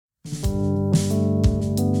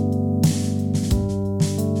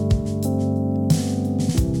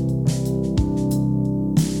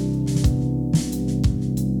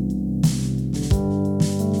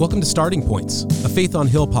Welcome to Starting Points, a Faith on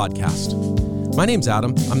Hill podcast. My name's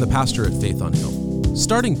Adam. I'm the pastor at Faith on Hill.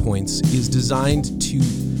 Starting Points is designed to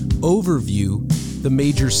overview the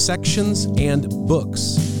major sections and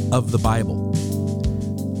books of the Bible.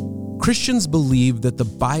 Christians believe that the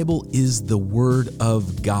Bible is the Word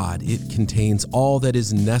of God. It contains all that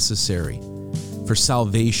is necessary for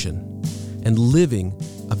salvation and living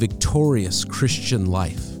a victorious Christian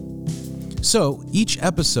life. So each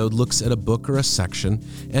episode looks at a book or a section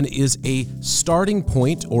and is a starting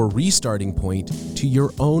point or restarting point to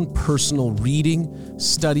your own personal reading,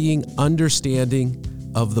 studying, understanding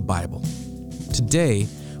of the Bible. Today,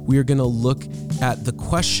 we are going to look at the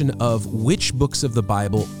question of which books of the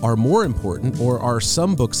Bible are more important, or are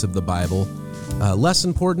some books of the Bible less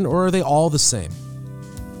important, or are they all the same?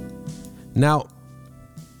 Now,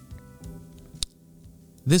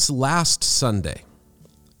 this last Sunday,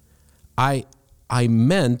 I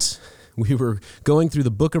meant, we were going through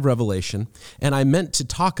the book of Revelation, and I meant to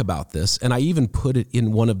talk about this, and I even put it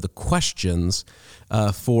in one of the questions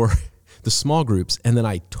for the small groups, and then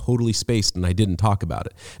I totally spaced and I didn't talk about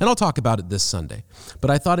it. And I'll talk about it this Sunday.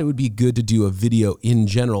 But I thought it would be good to do a video in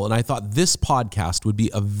general, and I thought this podcast would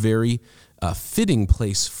be a very fitting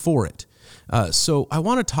place for it. So I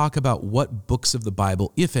want to talk about what books of the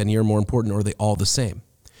Bible, if any, are more important, or are they all the same?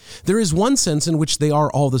 There is one sense in which they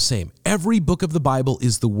are all the same. Every book of the Bible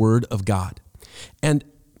is the Word of God. And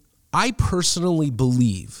I personally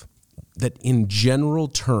believe that in general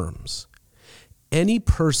terms, any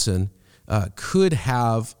person could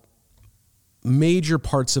have major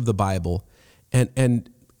parts of the Bible and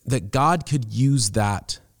that God could use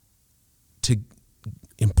that to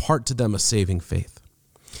impart to them a saving faith.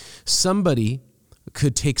 Somebody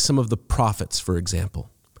could take some of the prophets, for example,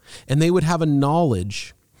 and they would have a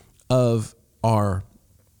knowledge of our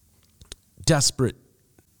desperate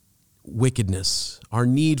wickedness, our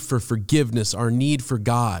need for forgiveness, our need for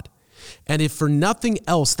God. And if for nothing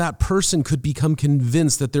else, that person could become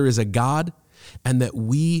convinced that there is a God and that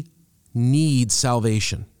we need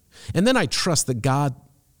salvation. And then I trust that God,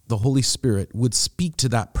 the Holy Spirit, would speak to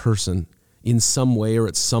that person in some way or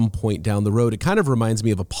at some point down the road. It kind of reminds me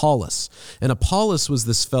of Apollos. And Apollos was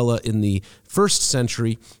this fella in the first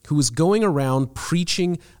century who was going around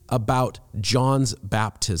preaching about John's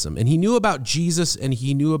baptism. And he knew about Jesus and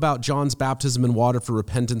he knew about John's baptism in water for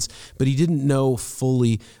repentance, but he didn't know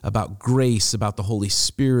fully about grace, about the Holy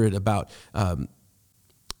Spirit, about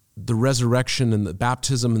the resurrection and the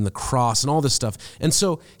baptism and the cross and all this stuff. And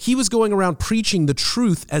so he was going around preaching the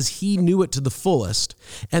truth as he knew it to the fullest.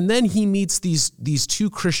 And then he meets these two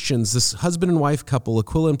Christians, this husband and wife couple,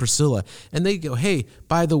 Aquila and Priscilla, and they go, hey,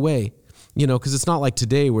 by the way, because it's not like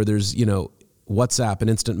today where there's, WhatsApp and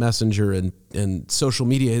instant messenger and social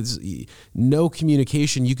media. It's no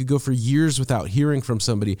communication. You could go for years without hearing from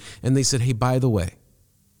somebody. And they said, hey, by the way,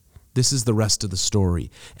 this is the rest of the story.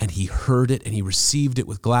 And he heard it and he received it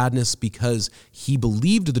with gladness because he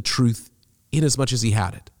believed the truth in as much as he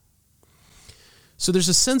had it. So there's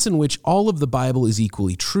a sense in which all of the Bible is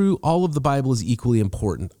equally true. All of the Bible is equally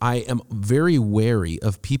important. I am very wary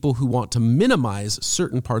of people who want to minimize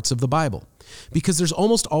certain parts of the Bible because there's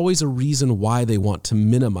almost always a reason why they want to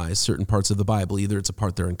minimize certain parts of the Bible. Either it's a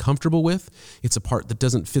part they're uncomfortable with, it's a part that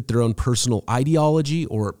doesn't fit their own personal ideology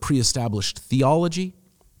or pre-established theology.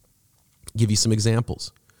 I'll give you some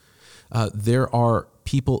examples. There are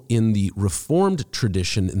people in the Reformed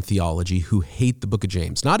tradition in theology who hate the book of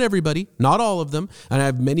James. Not everybody, not all of them. And I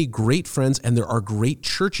have many great friends, and there are great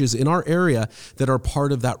churches in our area that are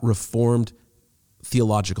part of that Reformed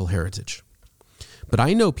theological heritage. But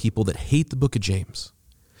I know people that hate the book of James.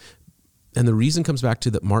 And the reason comes back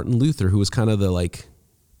to that Martin Luther, who was kind of the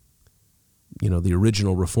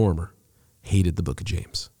original reformer, hated the book of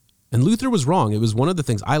James. And Luther was wrong. It was one of the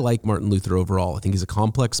things I like Martin Luther overall. I think he's a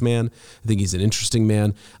complex man. I think he's an interesting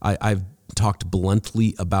man. I've talked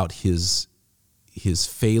bluntly about his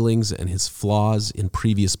failings and his flaws in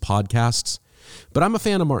previous podcasts. But I'm a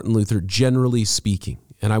fan of Martin Luther, generally speaking.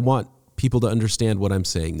 And I want people to understand what I'm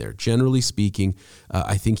saying there. Generally speaking,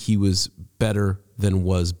 I think he was better than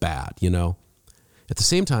was bad, At the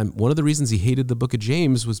same time, one of the reasons he hated the book of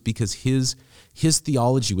James was because his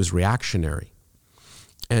theology was reactionary.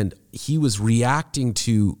 And he was reacting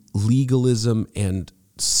to legalism and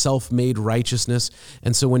self-made righteousness.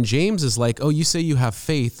 And so when James is like, oh, you say you have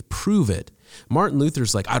faith, prove it. Martin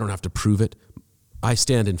Luther's like, I don't have to prove it. I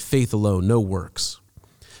stand in faith alone, no works.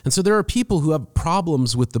 And so there are people who have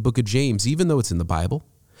problems with the book of James, even though it's in the Bible.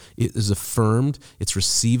 It is affirmed. It's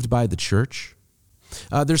received by the church.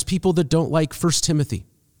 There's people that don't like 1 Timothy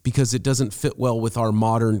because it doesn't fit well with our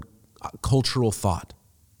modern cultural thought.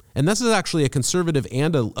 And this is actually a conservative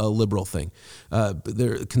and a liberal thing.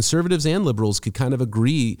 Conservatives and liberals could kind of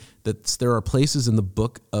agree that there are places in the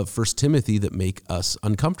book of 1 Timothy that make us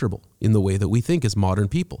uncomfortable in the way that we think as modern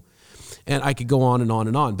people. And I could go on and on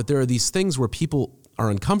and on, but there are these things where people are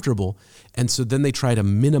uncomfortable, and so then they try to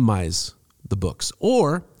minimize the books.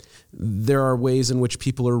 Or there are ways in which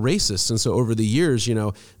people are racist. And so over the years,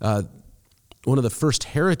 one of the first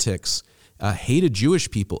heretics hated Jewish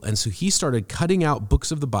people. And so he started cutting out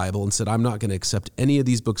books of the Bible and said, I'm not going to accept any of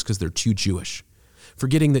these books because they're too Jewish.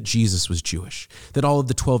 Forgetting that Jesus was Jewish, that all of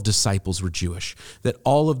the 12 disciples were Jewish, that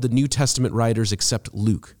all of the New Testament writers except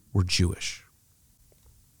Luke were Jewish.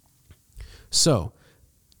 So,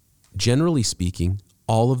 generally speaking,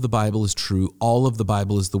 all of the Bible is true. All of the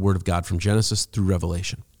Bible is the Word of God from Genesis through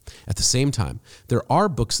Revelation. At the same time, there are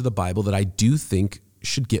books of the Bible that I do think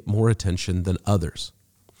should get more attention than others.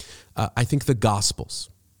 I think the Gospels,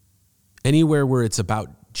 anywhere where it's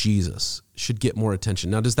about Jesus, should get more attention.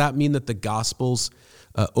 Now, does that mean that the Gospels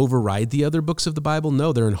override the other books of the Bible?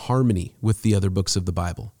 No, they're in harmony with the other books of the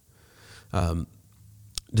Bible.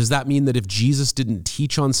 Does that mean that if Jesus didn't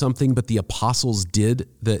teach on something but the apostles did,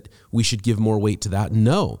 that we should give more weight to that?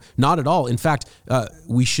 No, not at all. In fact,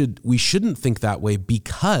 we shouldn't think that way,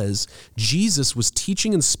 because Jesus was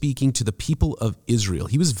teaching and speaking to the people of Israel.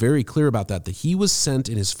 He was very clear about that he was sent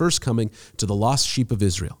in his first coming to the lost sheep of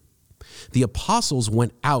Israel. The apostles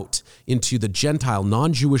went out into the Gentile,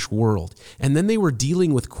 non-Jewish world, and then they were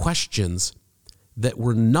dealing with questions that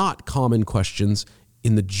were not common questions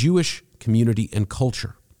in the Jewish community and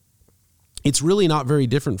culture. It's really not very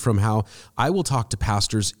different from how I will talk to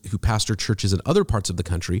pastors who pastor churches in other parts of the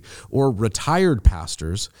country, or retired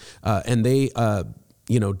pastors, and they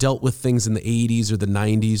dealt with things in the 80s or the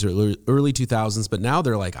 90s or early 2000s, but now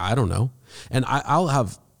they're like, I don't know. And I'll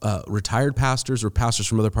have retired pastors or pastors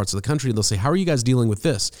from other parts of the country, and they'll say, how are you guys dealing with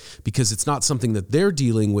this? Because it's not something that they're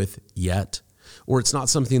dealing with yet, or it's not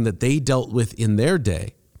something that they dealt with in their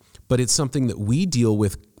day, but it's something that we deal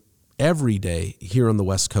with every day here on the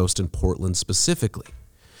West Coast and Portland specifically.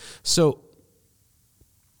 So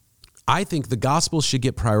I think the Gospels should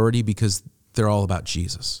get priority because they're all about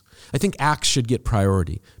Jesus. I think Acts should get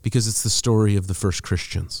priority because it's the story of the first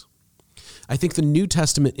Christians. I think the New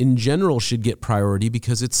Testament in general should get priority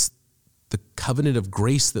because it's the covenant of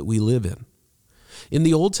grace that we live in. In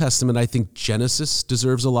the Old Testament, I think Genesis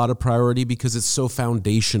deserves a lot of priority because it's so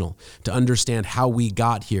foundational to understand how we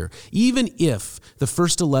got here. Even if the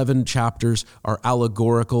first 11 chapters are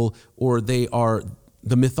allegorical or they are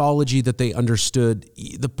the mythology that they understood,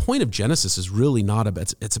 the point of Genesis is really not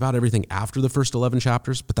about, it's about everything after the first 11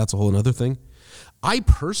 chapters, but that's a whole other thing. I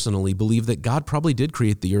personally believe that God probably did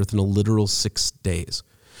create the earth in a literal 6 days.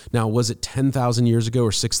 Now, was it 10,000 years ago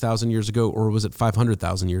or 6,000 years ago, or was it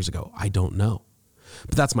 500,000 years ago? I don't know.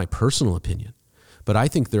 But that's my personal opinion. But I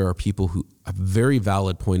think there are people who have a very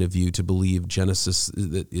valid point of view to believe Genesis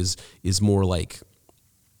is more like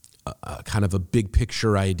a kind of a big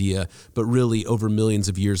picture idea, but really over millions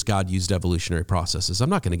of years, God used evolutionary processes. I'm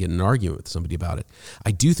not going to get in an argument with somebody about it.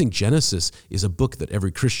 I do think Genesis is a book that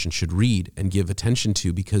every Christian should read and give attention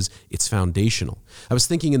to because it's foundational. I was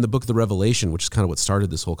thinking in the book of the Revelation, which is kind of what started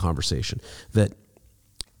this whole conversation, that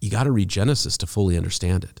you got to read Genesis to fully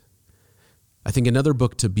understand it. I think another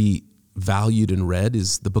book to be valued and read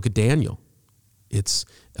is the book of Daniel. It's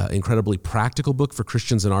an incredibly practical book for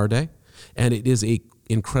Christians in our day, and it is an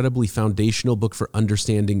incredibly foundational book for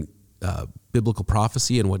understanding biblical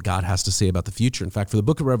prophecy and what God has to say about the future. In fact, for the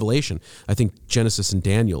book of Revelation, I think Genesis and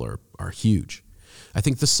Daniel are huge. I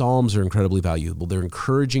think the Psalms are incredibly valuable. They're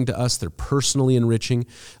encouraging to us. They're personally enriching,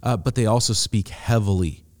 but they also speak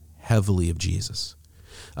heavily of Jesus.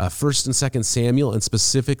 1st and 2nd Samuel, and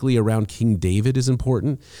specifically around King David, is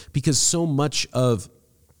important because so much of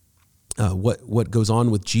what goes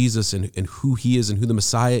on with Jesus and who he is and who the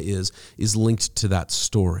Messiah is linked to that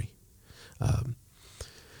story.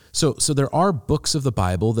 So there are books of the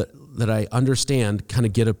Bible that I understand kind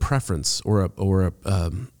of get a preference or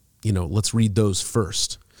let's read those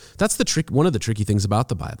first. That's the trick. One of the tricky things about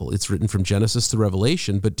the Bible. It's written from Genesis to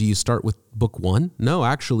Revelation, but do you start with book 1? No,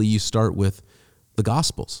 actually you start with the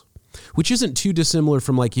Gospels, which isn't too dissimilar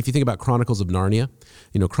from, like, if you think about Chronicles of Narnia.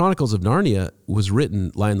 Chronicles of Narnia was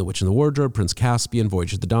written Lion, the Witch, and the Wardrobe, Prince Caspian,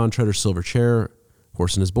 Voyage of the Dawn Treader, Silver Chair,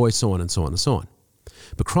 Horse and His Boy, so on and so on and so on.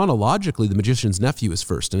 But chronologically, The Magician's Nephew is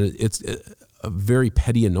first, and it's a very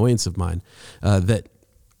petty annoyance of mine that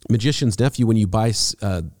Magician's Nephew, when you buy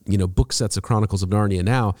book sets of Chronicles of Narnia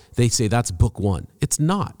now, they say that's book 1. It's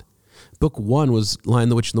not. Book 1 was Lion,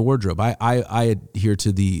 the Witch, and the Wardrobe. I adhere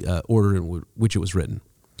to the order in which it was written.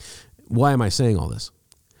 Why am I saying all this?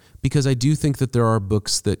 because I do think that there are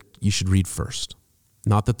books that you should read first.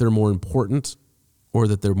 Not that they're more important or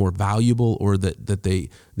that they're more valuable or that they,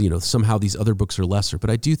 somehow these other books are lesser, but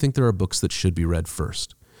I do think there are books that should be read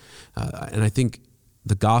first. And I think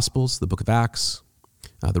the Gospels, the book of Acts,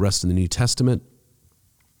 the rest of the New Testament,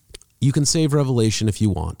 you can save Revelation if you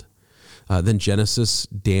want. Then Genesis,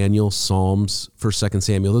 Daniel, Psalms, 1st, 2nd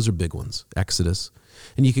Samuel, those are big ones, Exodus.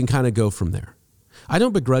 And you can kind of go from there. I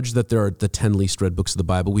don't begrudge that there are the 10 least read books of the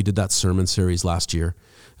Bible. We did that sermon series last year.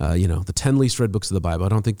 The 10 least read books of the Bible. I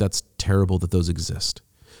don't think that's terrible that those exist.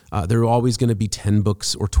 There are always going to be 10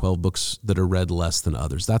 books or 12 books that are read less than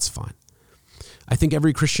others. That's fine. I think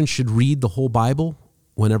every Christian should read the whole Bible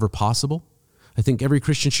whenever possible. I think every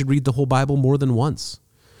Christian should read the whole Bible more than once.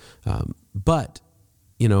 But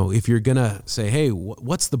if you're going to say, hey,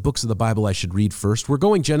 what's the books of the Bible I should read first? We're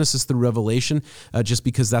going Genesis through Revelation just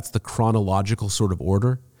because that's the chronological sort of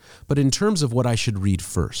order. But in terms of what I should read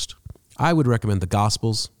first, I would recommend the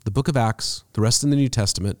Gospels, the book of Acts, the rest in the New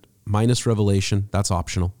Testament, minus Revelation, that's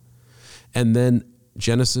optional. And then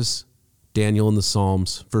Genesis, Daniel and the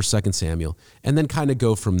Psalms, 1st, 2nd Samuel, and then kind of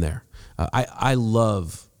go from there. I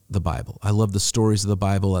love the Bible. I love the stories of the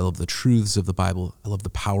Bible. I love the truths of the Bible. I love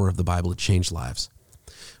the power of the Bible to change lives.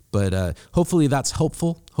 But hopefully that's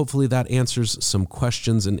helpful. Hopefully that answers some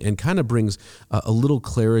questions and kind of brings a little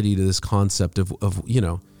clarity to this concept of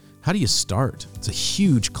how do you start? It's a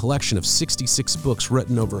huge collection of 66 books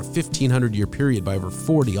written over a 1,500-year period by over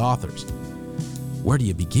 40 authors. Where do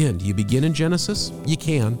you begin? Do you begin in Genesis? You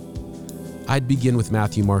can. I'd begin with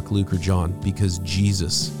Matthew, Mark, Luke, or John because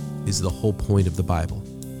Jesus is the whole point of the Bible.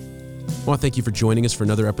 I want to thank you for joining us for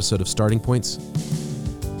another episode of Starting Points.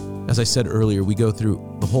 As I said earlier, we go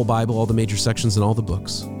through the whole Bible, all the major sections, and all the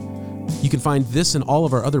books. You can find this and all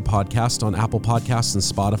of our other podcasts on Apple Podcasts and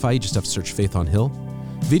Spotify. You just have to search Faith on Hill.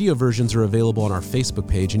 Video versions are available on our Facebook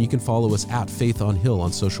page, and you can follow us at Faith on Hill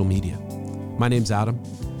on social media. My name's Adam,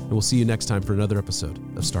 and we'll see you next time for another episode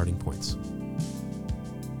of Starting Points.